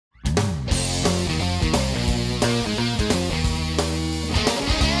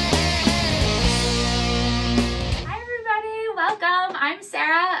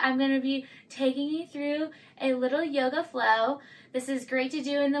I'm going to be taking you through a little yoga flow. This is great to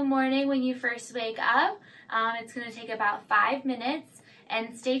do in the morning when you first wake up. It's going to take about 5 minutes,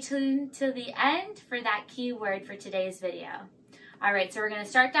 and stay tuned to the end for that key word for today's video. All right, so we're going to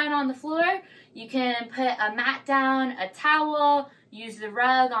start down on the floor. You can put a mat down, a towel, use the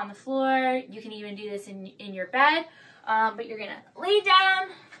rug on the floor. You can even do this in your bed, but you're going to lay down.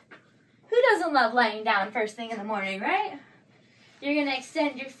 Who doesn't love laying down first thing in the morning, right? You're going to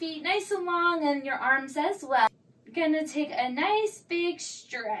extend your feet nice and long and your arms as well. You're going to take a nice big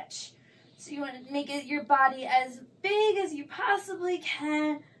stretch. So you want to make your body as big as you possibly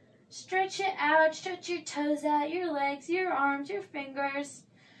can. Stretch it out, stretch your toes out, your legs, your arms, your fingers.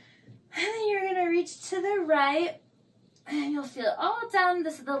 And then you're going to reach to the right. And you'll feel all down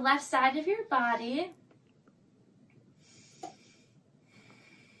the left side of your body.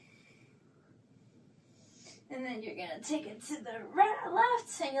 And then you're going to take it to the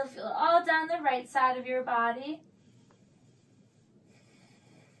left, and you'll feel it all down the right side of your body.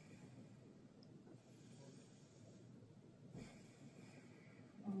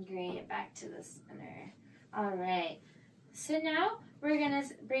 Great, back to the center. All right, so now we're going to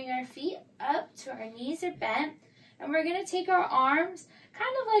bring our feet up to our knees are bent, and we're going to take our arms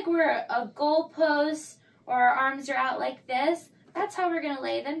kind of like we're a goalpost, or our arms are out like this. That's how we're going to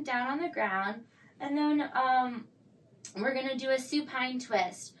lay them down on the ground. And then we're going to do a supine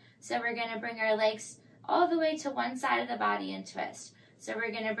twist. So we're going to bring our legs all the way to one side of the body and twist. So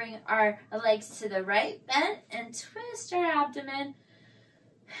we're going to bring our legs to the right, bent, and twist our abdomen.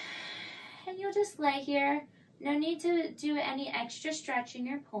 And you'll just lay here. No need to do any extra stretching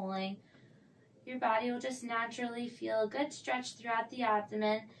or pulling. Your body will just naturally feel a good stretch throughout the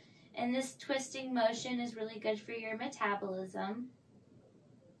abdomen. And this twisting motion is really good for your metabolism.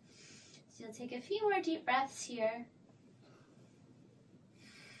 So you'll take a few more deep breaths here.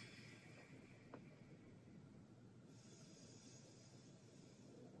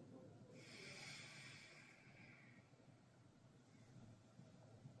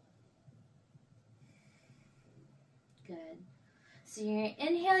 Good. So your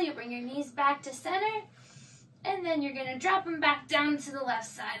inhale, you bring your knees back to center, and then you're going to drop them back down to the left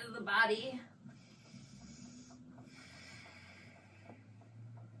side of the body.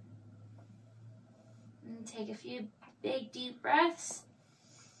 And take a few big deep breaths.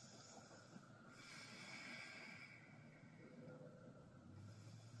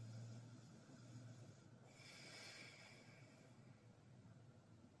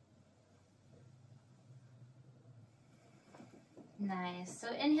 Nice. So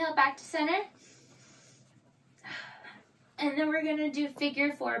inhale back to center. And then we're going to do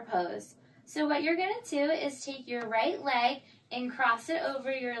figure four pose. So what you're going to do is take your right leg and cross it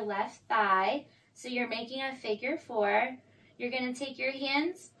over your left thigh. So you're making a figure four. You're going to take your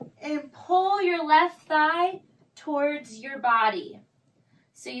hands and pull your left thigh towards your body.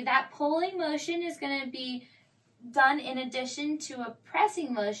 So that pulling motion is going to be done in addition to a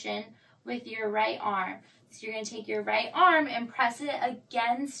pressing motion with your right arm. So you're going to take your right arm and press it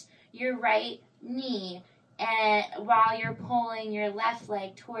against your right knee, and while you're pulling your left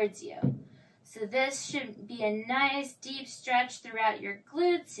leg towards you. So this should be a nice deep stretch throughout your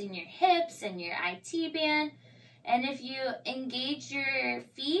glutes and your hips and your IT band. And if you engage your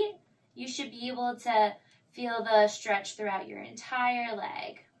feet, you should be able to feel the stretch throughout your entire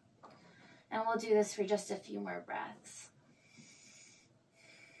leg. And we'll do this for just a few more breaths.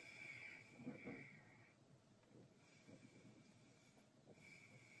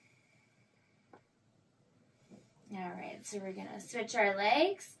 All right, so we're going to switch our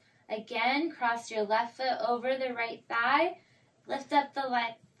legs. Again, cross your left foot over the right thigh. Lift up the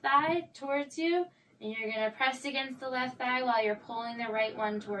left thigh towards you, and you're going to press against the left thigh while you're pulling the right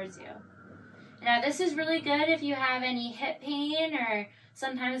one towards you. Now, this is really good if you have any hip pain, or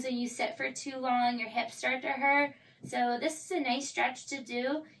sometimes when you sit for too long, your hips start to hurt. So this is a nice stretch to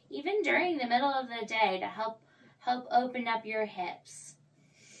do even during the middle of the day to help open up your hips.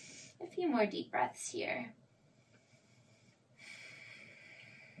 A few more deep breaths here.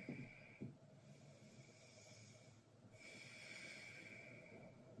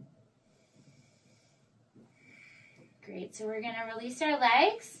 Great, so we're going to release our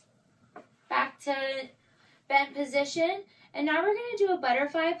legs back to bent position, and now we're going to do a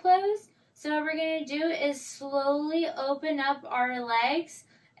butterfly pose. So what we're going to do is slowly open up our legs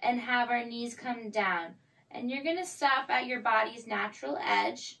and have our knees come down. And you're going to stop at your body's natural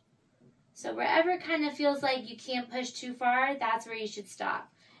edge. So wherever it kind of feels like you can't push too far, that's where you should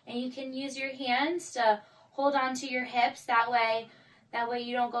stop. And you can use your hands to hold on to your hips. That way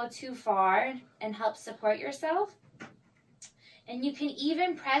you don't go too far and help support yourself. And you can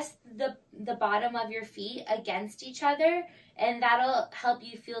even press the bottom of your feet against each other, and that'll help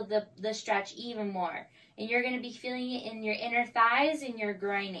you feel the stretch even more. And you're going to be feeling it in your inner thighs and your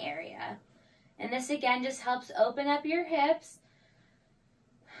groin area. And this again just helps open up your hips.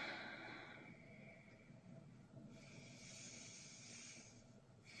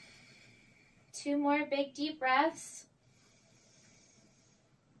 Two more big deep breaths.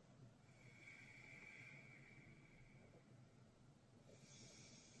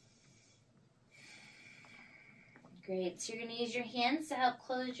 Great. So you're going to use your hands to help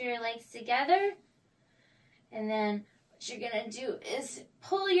close your legs together. And then what you're going to do is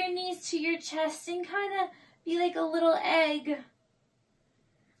pull your knees to your chest and kind of be like a little egg.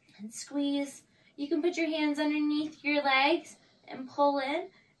 And squeeze. You can put your hands underneath your legs and pull in.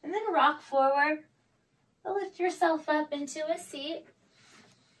 And then rock forward. Lift yourself up into a seat.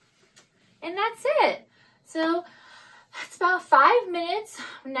 And that's it. So that's about 5 minutes.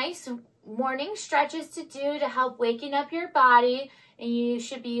 Nice morning stretches to do to help waken up your body, and you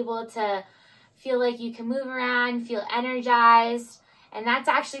should be able to feel like you can move around, feel energized, and that's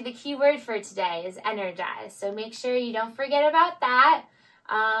actually the key word for today is energized. So make sure you don't forget about that,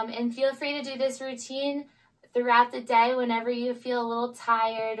 and feel free to do this routine throughout the day whenever you feel a little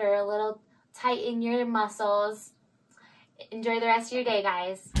tired or a little tight in your muscles. Enjoy the rest of your day,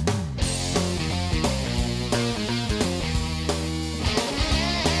 guys.